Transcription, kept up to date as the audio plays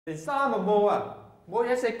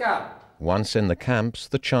Once in the camps,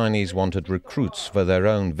 the Chinese wanted recruits for their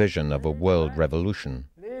own vision of a world revolution.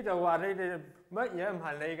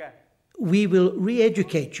 We will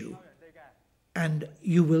re-educate you, and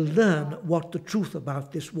you will learn what the truth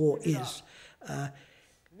about this war is.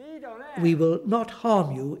 We will not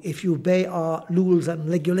harm you if you obey our rules and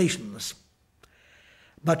regulations,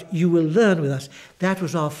 but you will learn with us. That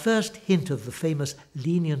was our first hint of the famous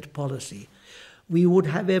lenient policy. We would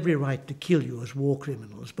have every right to kill you as war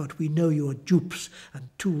criminals, but we know you are dupes and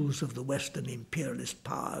tools of the Western imperialist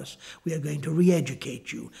powers. We are going to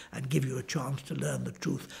re-educate you and give you a chance to learn the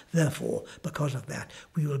truth. Therefore, because of that,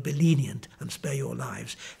 we will be lenient and spare your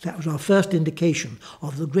lives. That was our first indication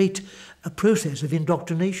of the great process of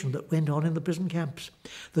indoctrination that went on in the prison camps.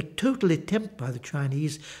 The total attempt by the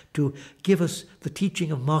Chinese to give us the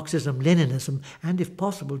teaching of Marxism, Leninism, and if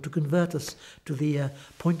possible to convert us to the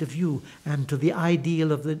point of view and to the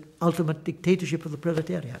ideal of the ultimate dictatorship of the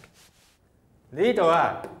proletariat. It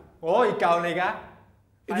was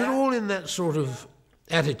all in that sort of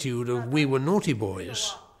attitude of we were naughty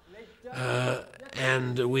boys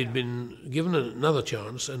and we'd been given another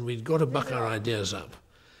chance and we'd got to buck our ideas up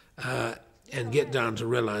and get down to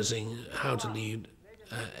realising how to lead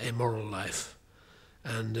a moral life.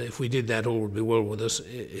 And if we did that, all would be well with us.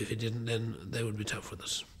 If it didn't, then they would be tough with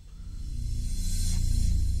us.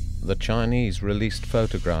 The Chinese released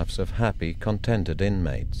photographs of happy, contented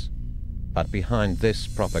inmates. But behind this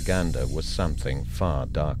propaganda was something far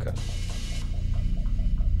darker.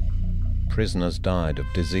 Prisoners died of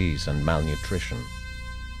disease and malnutrition,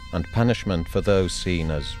 and punishment for those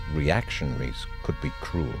seen as reactionaries could be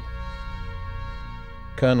cruel.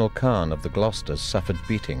 Colonel Khan of the Gloucesters suffered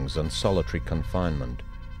beatings and solitary confinement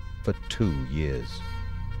for 2 years.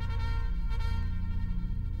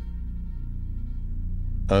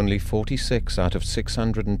 Only 46 out of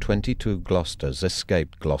 622 Gloucesters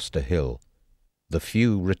escaped Gloucester Hill. The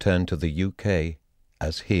few returned to the UK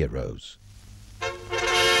as heroes.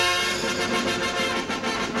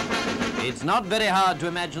 It's not very hard to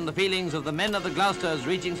imagine the feelings of the men of the Gloucesters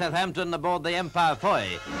reaching Southampton aboard the Empire Foy.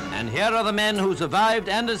 And here are the men who survived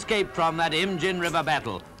and escaped from that Imjin River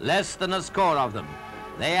battle, less than a score of them.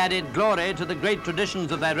 They added glory to the great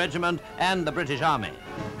traditions of their regiment and the British Army.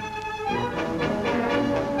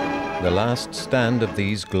 The last stand of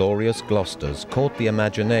these glorious Gloucesters caught the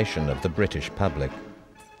imagination of the British public.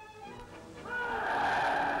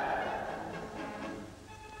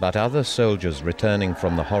 But other soldiers returning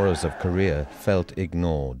from the horrors of Korea felt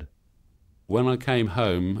ignored. When I came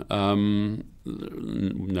home,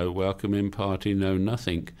 no welcoming party, no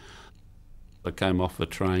nothing. I came off the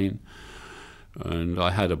train and I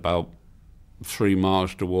had about 3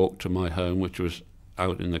 miles to walk to my home, which was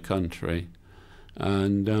out in the country.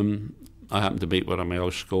 And I happened to meet one of my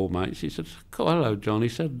old schoolmates. He said, "Oh, hello, John." He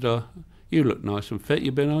said, "You look nice and fit.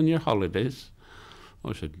 You've been on your holidays?"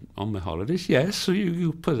 I said, "On my holidays?" "Yes." "So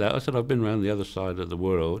you put that." I said, "I've been around the other side of the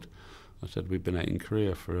world." I said, "We've been out in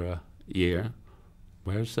Korea for a year."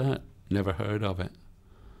 "Where's that?" "Never heard of it."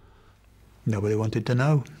 Nobody wanted to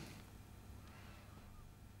know.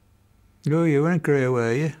 "Oh, you were in Korea,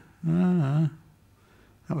 were you?"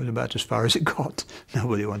 That was about as far as it got.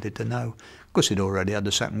 Nobody wanted to know. Of course, he'd already had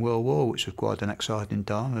the Second World War, which was quite an exciting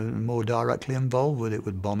time, and more directly involved with it,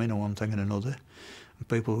 with bombing or one thing and another. And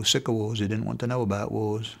people who were sick of wars, they didn't want to know about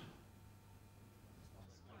wars.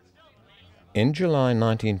 In July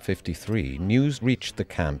 1953, news reached the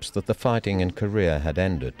camps that the fighting in Korea had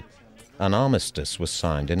ended. An armistice was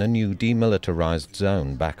signed in a new demilitarized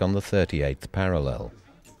zone back on the 38th parallel.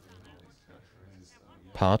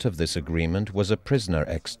 Part of this agreement was a prisoner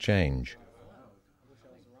exchange.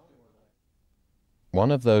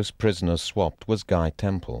 One of those prisoners swapped was Guy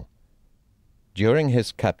Temple. During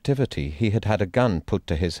his captivity, he had had a gun put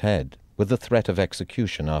to his head with the threat of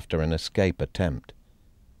execution after an escape attempt.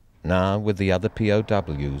 Now, with the other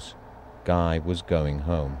POWs, Guy was going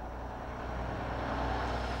home.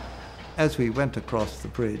 As we went across the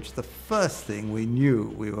bridge, the first thing we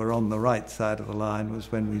knew we were on the right side of the line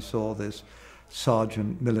was when we saw this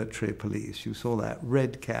sergeant military police. You saw that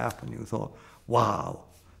red cap and you thought, wow,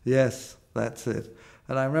 yes, that's it.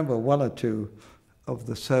 And I remember one or two of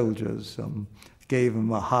the soldiers gave him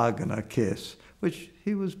a hug and a kiss, which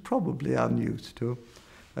he was probably unused to.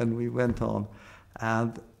 And we went on.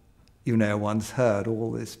 And, you know, one's heard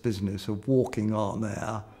all this business of walking on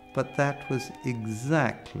air, but that was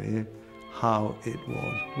exactly how it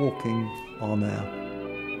was, walking on air.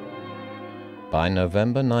 By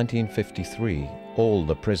November 1953, all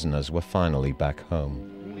the prisoners were finally back home.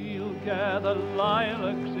 We'll gather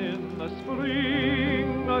lilacs in the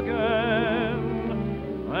spring again,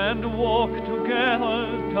 and walk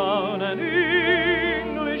together down an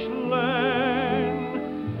English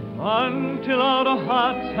lane until our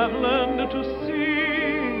hearts have learned to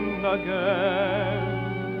sing again.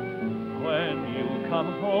 When you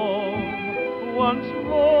come home once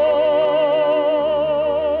more.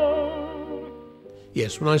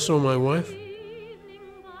 Yes, when I saw my wife,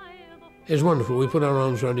 it was wonderful. We put our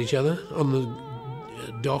arms around each other on the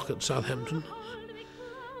dock at Southampton.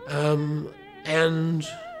 And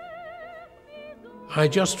I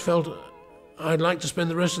just felt I'd like to spend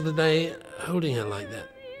the rest of the day holding her like that.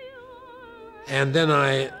 And then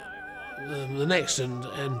the next and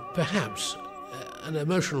perhaps an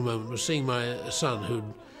emotional moment was seeing my son, who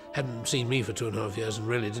hadn't seen me for 2.5 years and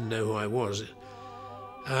really didn't know who I was.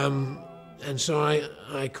 And so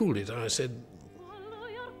I cooled it. I said,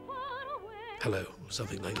 hello,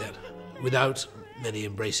 something like that, without many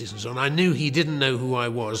embraces and so on. I knew he didn't know who I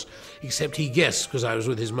was, except he guessed because I was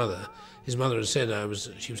with his mother. His mother had said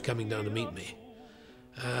she was coming down to meet me.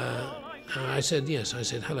 I said yes. I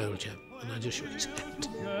said, hello, old chap, and I just shook his hand.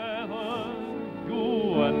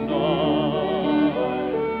 You and I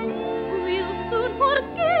will soon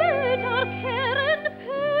forget our care and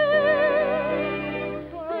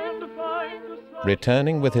pain and find the sun.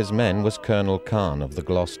 Returning with his men was Colonel Khan of the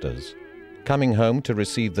Gloucesters, coming home to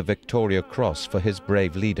receive the Victoria Cross for his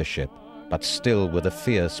brave leadership, but still with a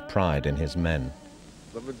fierce pride in his men.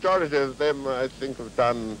 The majority of them, I think, have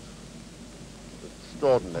done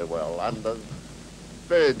extraordinarily well under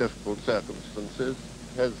very difficult circumstances.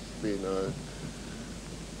 It has been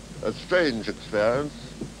a strange experience,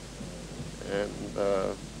 and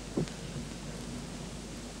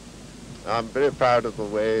I'm very proud of the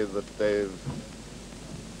way that they've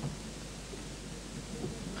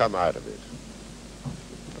come out of it.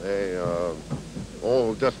 They are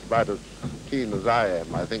all just about as keen as I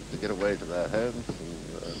am, I think, to get away to their homes. And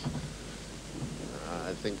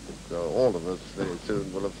I think that all of us very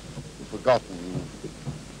soon will have forgotten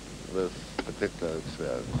this particular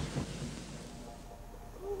experience.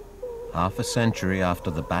 Half a century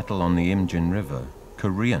after the battle on the Imjin River,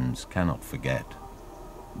 Koreans cannot forget.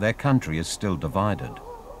 Their country is still divided.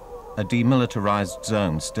 A demilitarized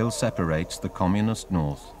zone still separates the communist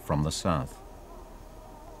north from the south.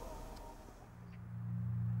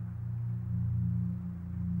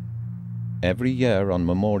 Every year on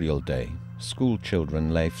Memorial Day, school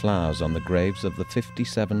children lay flowers on the graves of the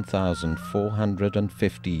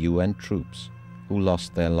 57,450 UN troops who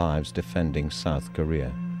lost their lives defending South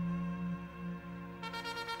Korea.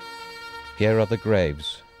 Here are the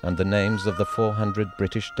graves and the names of the 400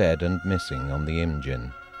 British dead and missing on the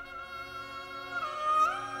Imjin.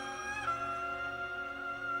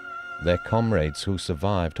 Their comrades who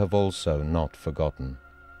survived have also not forgotten.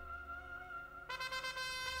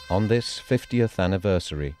 On this 50th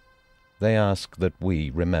anniversary, they ask that we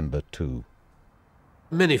remember too.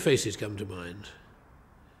 Many faces come to mind,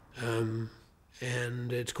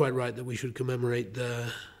 and it's quite right that we should commemorate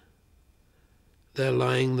their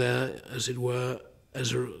lying there, as it were,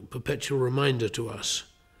 as a perpetual reminder to us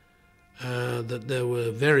that there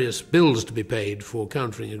were various bills to be paid for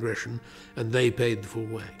countering aggression, and they paid the full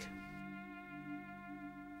whack.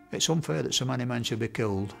 It's unfair that so many men should be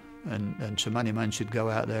killed, and so many men should go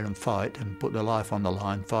out there and fight and put their life on the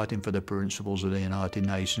line, fighting for the principles of the United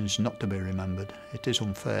Nations, not to be remembered. It is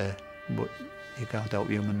unfair, but you can't help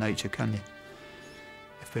human nature, can you?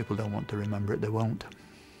 If people don't want to remember it, they won't.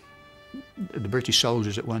 The British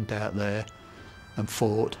soldiers that went out there and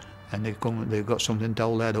fought, and they've got something to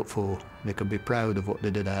hold their head up for. They can be proud of what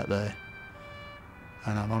they did out there.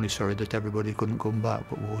 And I'm only sorry that everybody couldn't come back,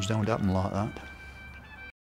 but wars don't happen like that.